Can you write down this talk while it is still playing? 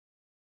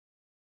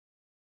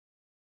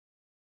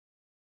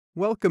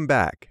Welcome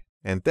back,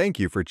 and thank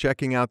you for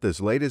checking out this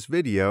latest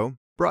video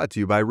brought to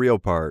you by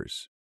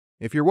RealPars.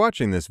 If you're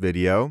watching this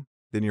video,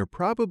 then you're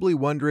probably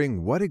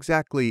wondering what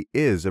exactly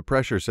is a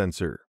pressure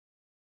sensor.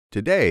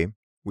 Today,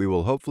 we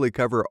will hopefully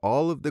cover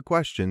all of the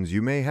questions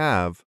you may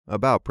have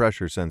about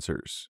pressure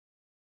sensors.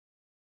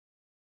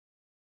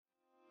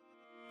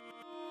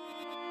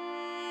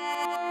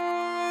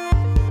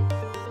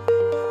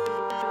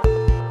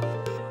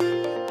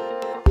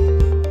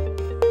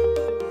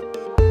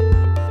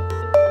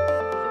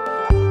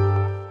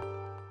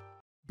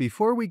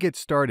 Before we get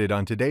started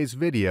on today's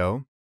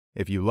video,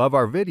 if you love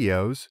our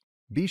videos,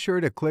 be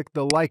sure to click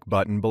the like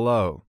button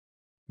below.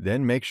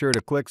 Then make sure to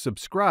click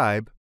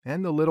subscribe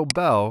and the little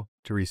bell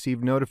to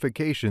receive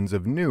notifications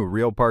of new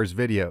RealPars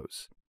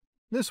videos.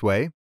 This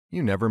way,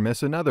 you never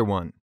miss another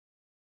one.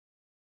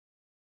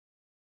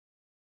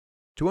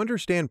 To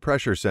understand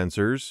pressure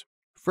sensors,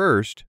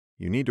 first,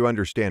 you need to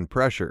understand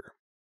pressure.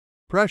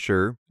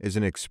 Pressure is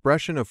an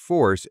expression of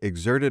force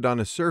exerted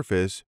on a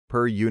surface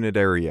per unit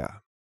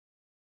area.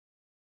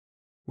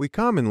 We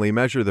commonly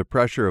measure the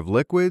pressure of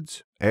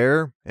liquids,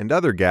 air, and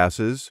other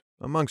gases,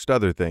 amongst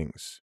other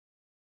things.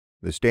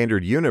 The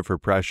standard unit for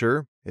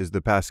pressure is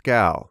the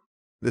Pascal.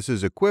 This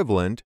is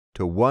equivalent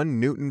to 1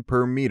 Newton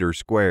per meter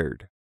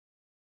squared.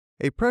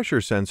 A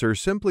pressure sensor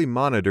simply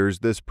monitors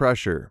this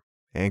pressure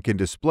and can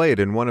display it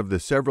in one of the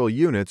several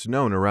units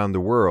known around the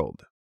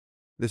world.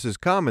 This is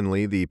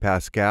commonly the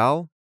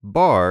Pascal,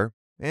 bar,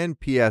 and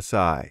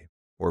PSI,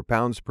 or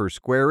pounds per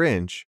square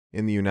inch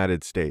in the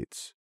United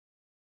States.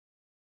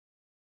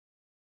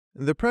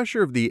 The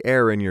pressure of the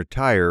air in your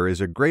tire is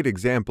a great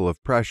example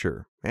of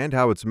pressure and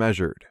how it's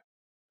measured.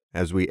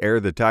 As we air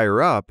the tire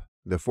up,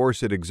 the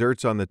force it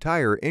exerts on the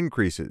tire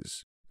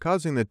increases,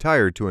 causing the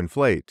tire to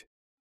inflate.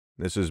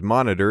 This is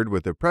monitored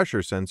with a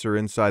pressure sensor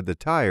inside the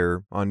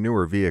tire on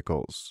newer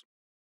vehicles.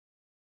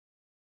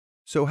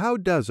 So how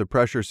does a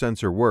pressure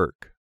sensor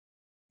work?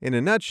 In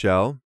a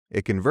nutshell,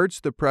 it converts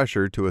the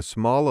pressure to a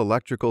small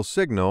electrical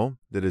signal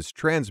that is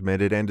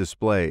transmitted and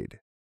displayed.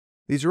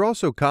 These are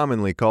also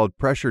commonly called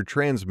pressure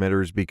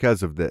transmitters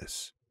because of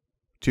this.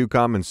 Two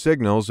common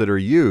signals that are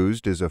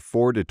used is a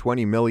 4 to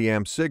 20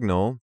 milliamp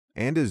signal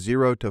and a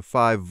 0 to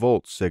 5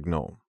 volt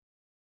signal.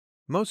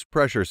 Most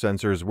pressure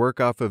sensors work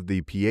off of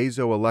the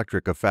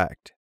piezoelectric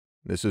effect.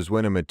 This is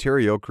when a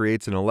material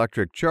creates an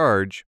electric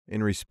charge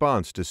in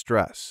response to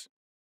stress.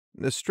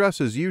 The stress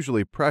is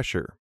usually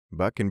pressure,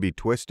 but can be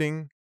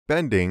twisting,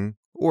 bending,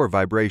 or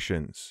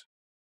vibrations.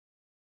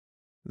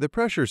 The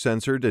pressure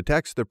sensor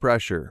detects the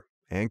pressure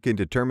and can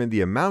determine the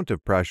amount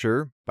of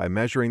pressure by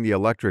measuring the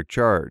electric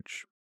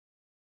charge.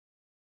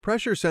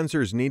 Pressure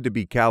sensors need to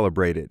be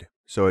calibrated,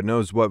 so it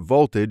knows what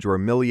voltage or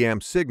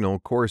milliamp signal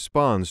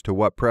corresponds to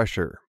what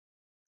pressure.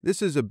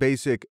 This is a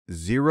basic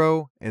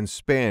zero and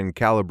span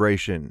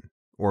calibration,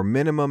 or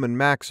minimum and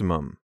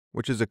maximum,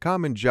 which is a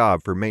common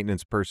job for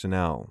maintenance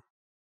personnel.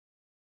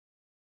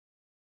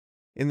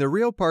 In the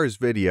RealPars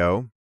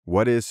video,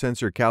 What is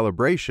Sensor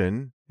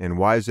Calibration and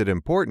Why is it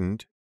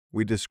Important?,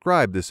 we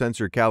describe the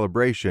sensor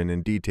calibration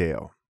in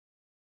detail.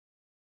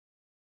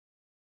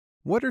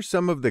 What are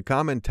some of the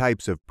common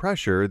types of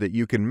pressure that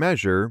you can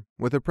measure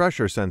with a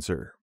pressure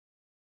sensor?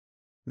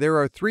 There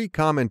are 3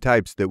 common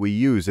types that we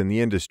use in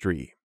the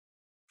industry.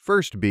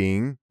 First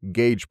being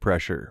gauge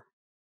pressure.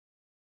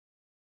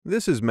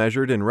 This is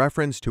measured in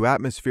reference to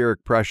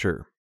atmospheric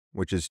pressure,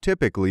 which is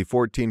typically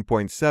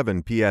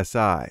 14.7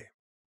 psi.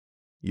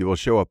 You will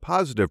show a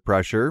positive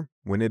pressure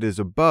when it is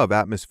above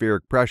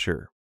atmospheric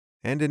pressure,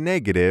 and a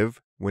negative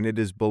when it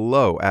is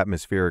below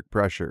atmospheric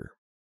pressure.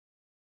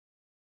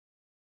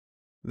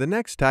 The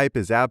next type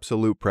is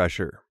absolute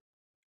pressure.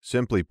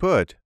 Simply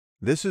put,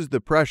 this is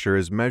the pressure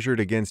as measured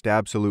against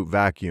absolute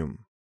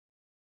vacuum.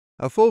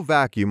 A full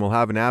vacuum will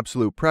have an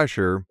absolute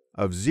pressure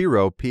of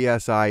 0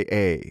 psi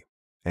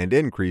and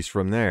increase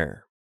from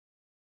there.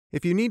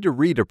 If you need to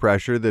read a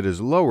pressure that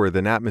is lower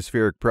than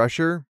atmospheric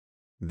pressure,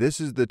 this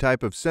is the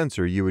type of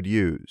sensor you would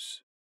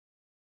use.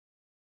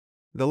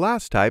 The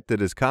last type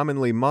that is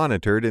commonly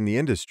monitored in the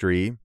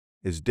industry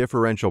is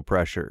differential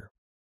pressure.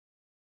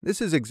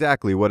 This is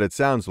exactly what it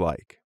sounds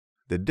like,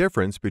 the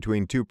difference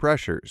between two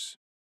pressures,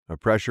 a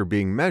pressure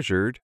being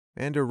measured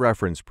and a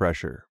reference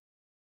pressure.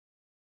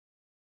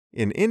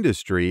 In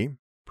industry,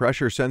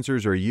 pressure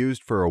sensors are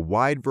used for a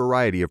wide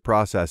variety of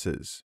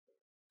processes.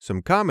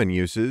 Some common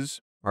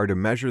uses are to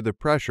measure the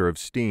pressure of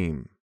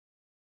steam.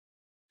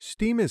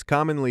 Steam is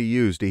commonly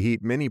used to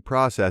heat many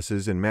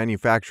processes in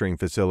manufacturing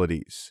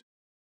facilities.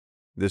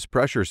 This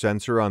pressure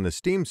sensor on the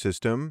steam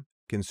system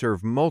can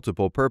serve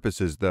multiple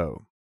purposes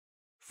though.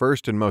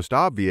 First and most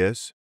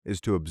obvious is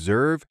to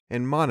observe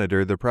and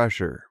monitor the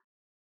pressure.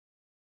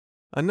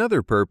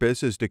 Another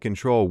purpose is to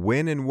control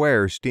when and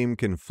where steam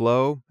can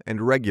flow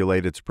and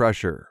regulate its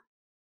pressure.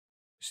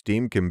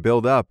 Steam can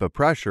build up a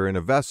pressure in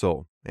a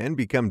vessel and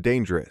become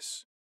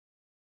dangerous.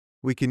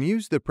 We can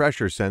use the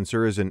pressure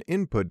sensor as an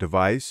input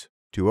device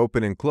to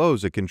open and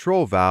close a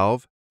control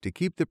valve to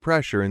keep the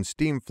pressure and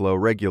steam flow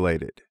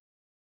regulated.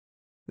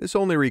 This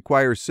only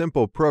requires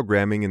simple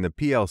programming in the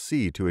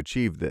PLC to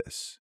achieve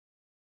this.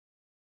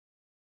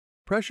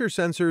 Pressure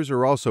sensors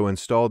are also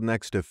installed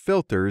next to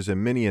filters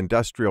in many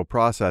industrial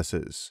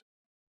processes.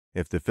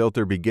 If the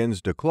filter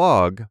begins to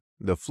clog,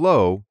 the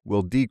flow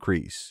will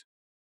decrease.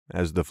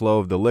 As the flow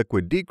of the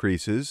liquid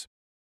decreases,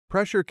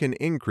 pressure can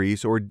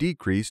increase or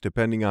decrease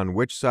depending on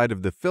which side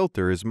of the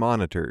filter is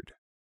monitored.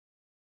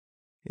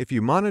 If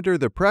you monitor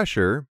the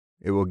pressure,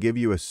 it will give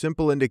you a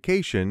simple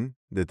indication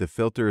that the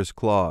filter is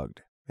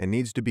clogged and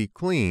needs to be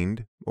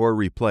cleaned or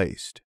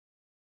replaced.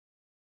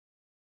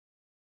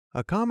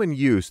 A common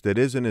use that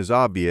isn't as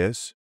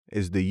obvious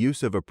is the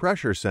use of a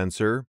pressure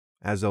sensor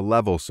as a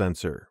level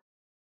sensor.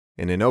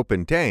 In an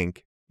open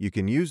tank, you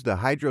can use the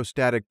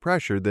hydrostatic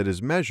pressure that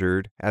is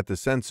measured at the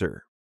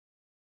sensor.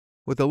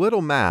 With a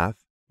little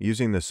math,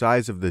 using the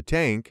size of the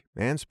tank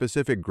and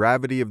specific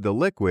gravity of the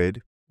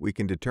liquid, we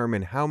can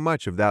determine how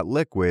much of that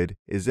liquid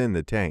is in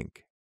the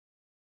tank.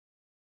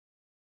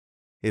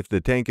 If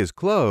the tank is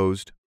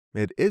closed,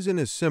 it isn't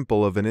as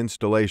simple of an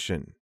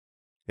installation.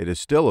 It is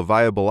still a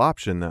viable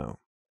option though.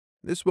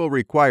 This will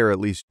require at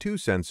least 2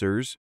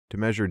 sensors to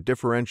measure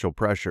differential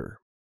pressure.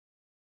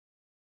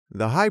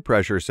 The high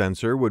pressure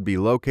sensor would be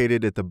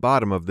located at the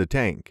bottom of the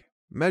tank,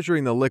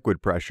 measuring the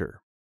liquid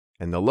pressure,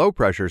 and the low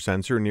pressure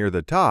sensor near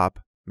the top,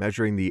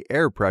 measuring the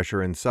air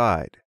pressure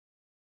inside.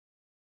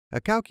 A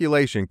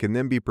calculation can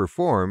then be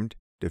performed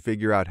to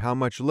figure out how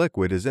much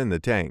liquid is in the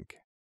tank.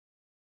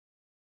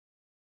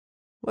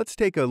 Let's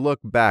take a look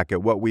back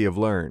at what we have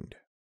learned.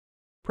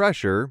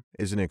 Pressure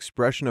is an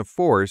expression of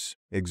force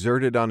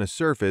exerted on a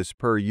surface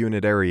per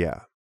unit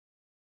area.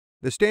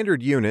 The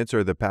standard units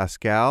are the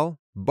Pascal,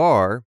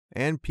 bar,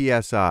 and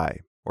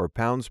PSI, or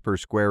pounds per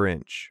square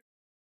inch.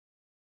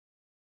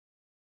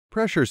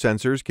 Pressure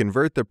sensors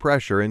convert the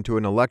pressure into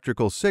an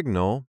electrical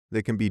signal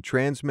that can be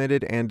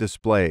transmitted and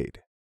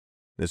displayed.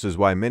 This is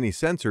why many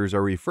sensors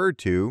are referred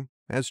to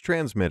as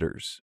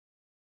transmitters.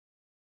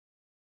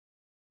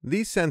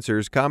 These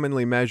sensors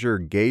commonly measure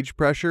gauge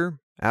pressure,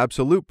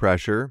 absolute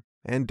pressure,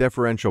 and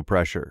differential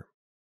pressure.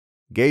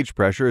 Gauge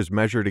pressure is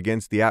measured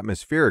against the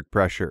atmospheric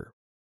pressure.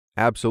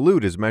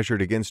 Absolute is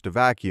measured against a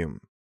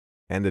vacuum.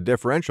 And the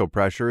differential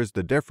pressure is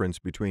the difference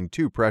between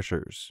 2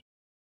 pressures.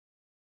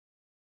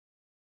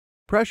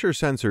 Pressure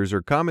sensors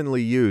are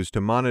commonly used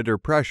to monitor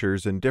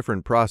pressures in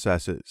different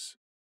processes.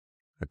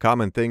 A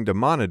common thing to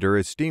monitor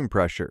is steam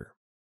pressure.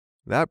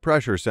 That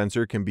pressure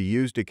sensor can be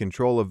used to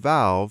control a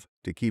valve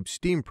to keep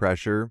steam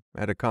pressure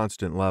at a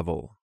constant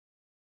level.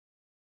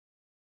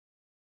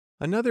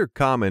 Another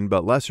common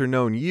but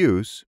lesser-known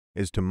use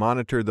is to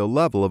monitor the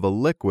level of a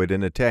liquid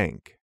in a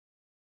tank.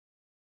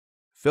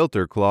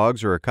 Filter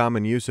clogs are a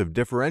common use of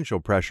differential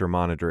pressure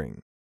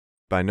monitoring.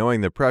 By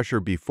knowing the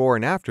pressure before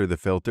and after the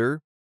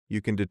filter,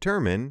 you can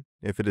determine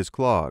if it is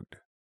clogged.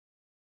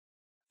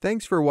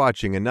 Thanks for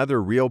watching another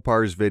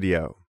RealPARS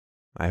video.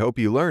 I hope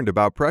you learned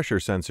about pressure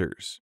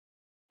sensors.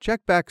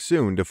 Check back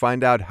soon to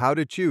find out how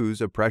to choose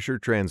a pressure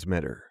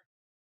transmitter.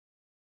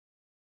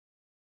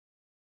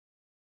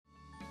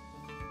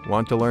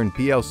 Want to learn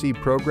PLC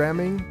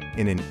programming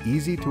in an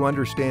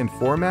easy-to-understand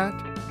format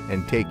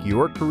and take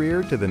your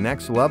career to the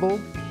next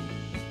level?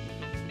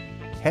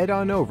 Head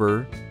on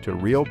over to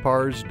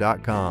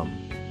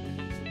realpars.com.